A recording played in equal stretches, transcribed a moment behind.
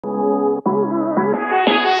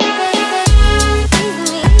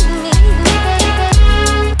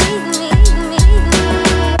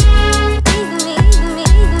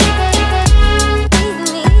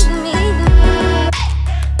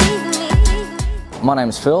My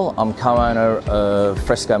name's Phil. I'm co-owner of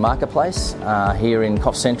Fresco Marketplace here in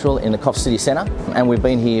Coffs Central in the Coffs City Centre, and we've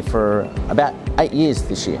been here for about 8 years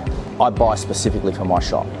this year. I buy specifically for my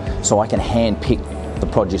shop, so I can hand pick the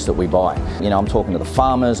produce that we buy. You know, I'm talking to the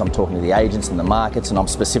farmers, I'm talking to the agents in the markets, and I'm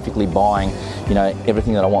specifically buying, you know,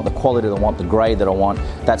 everything that I want, the quality that I want, the grade that I want.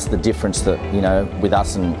 That's the difference that, you know, with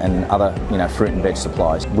us and other, you know, fruit and veg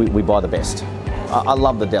suppliers. We buy the best. I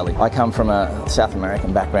love the deli. I come from a South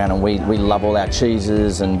American background, and we love all our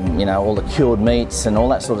cheeses and, you know, all the cured meats and all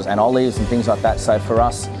that sort of, and olives and things like that. So for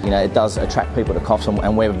us, you know, it does attract people to Coffs,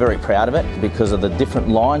 and we're very proud of it because of the different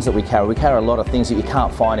lines that we carry. We carry a lot of things that you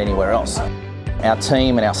can't find anywhere else. Our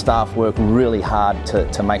team and our staff work really hard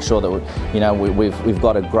to make sure that, you know, we've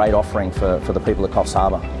got a great offering for the people of Coffs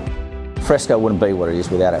Harbour. Fresco wouldn't be what it is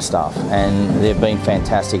without our staff, and they've been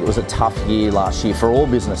fantastic. It was a tough year last year for all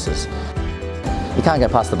businesses. You can't go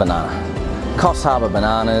past the banana. Coffs Harbour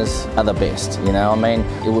bananas are the best, you know. I mean,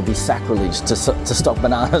 it would be sacrilege to stock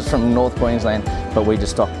bananas from North Queensland, but we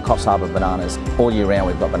just stock Coffs Harbour bananas. All year round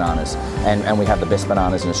we've got bananas, and we have the best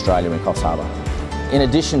bananas in Australia in Coffs Harbour. In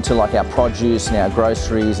addition to like our produce and our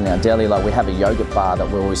groceries and our deli, like we have a yogurt bar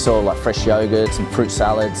where we sell like fresh yogurts and fruit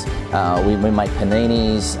salads. We make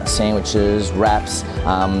paninis, sandwiches, wraps,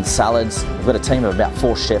 salads. We've got a team of about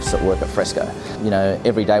 4 chefs that work at Fresco. You know,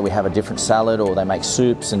 every day we have a different salad, or they make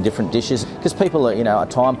soups and different dishes, because people are, you know, are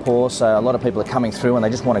time poor, so a lot of people are coming through and they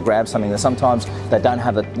just want to grab something. Sometimes they don't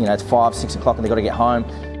have it, you know, it's 5, 6 o'clock and they've got to get home.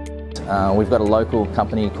 We've got a local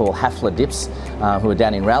company called Hafler Dips who are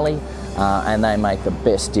down in Raleigh. And they make the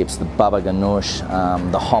best dips, the baba ganoush,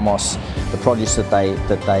 the hummus, the produce that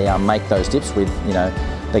they make those dips with, you know,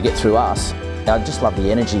 they get through us. I just love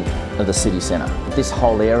the energy of the city centre. This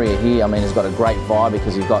whole area here, I mean, has got a great vibe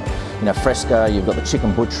because you've got, you know, Fresco, you've got the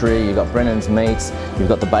chicken butchery, you've got Brennan's Meats, you've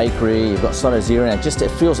got the bakery, you've got Soto Zero, and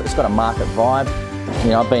it feels it's got a market vibe.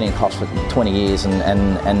 You know, I've been in Coffs for 20 years, and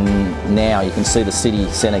now you can see the city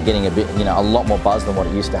centre getting a bit, you know, a lot more buzz than what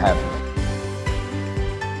it used to have.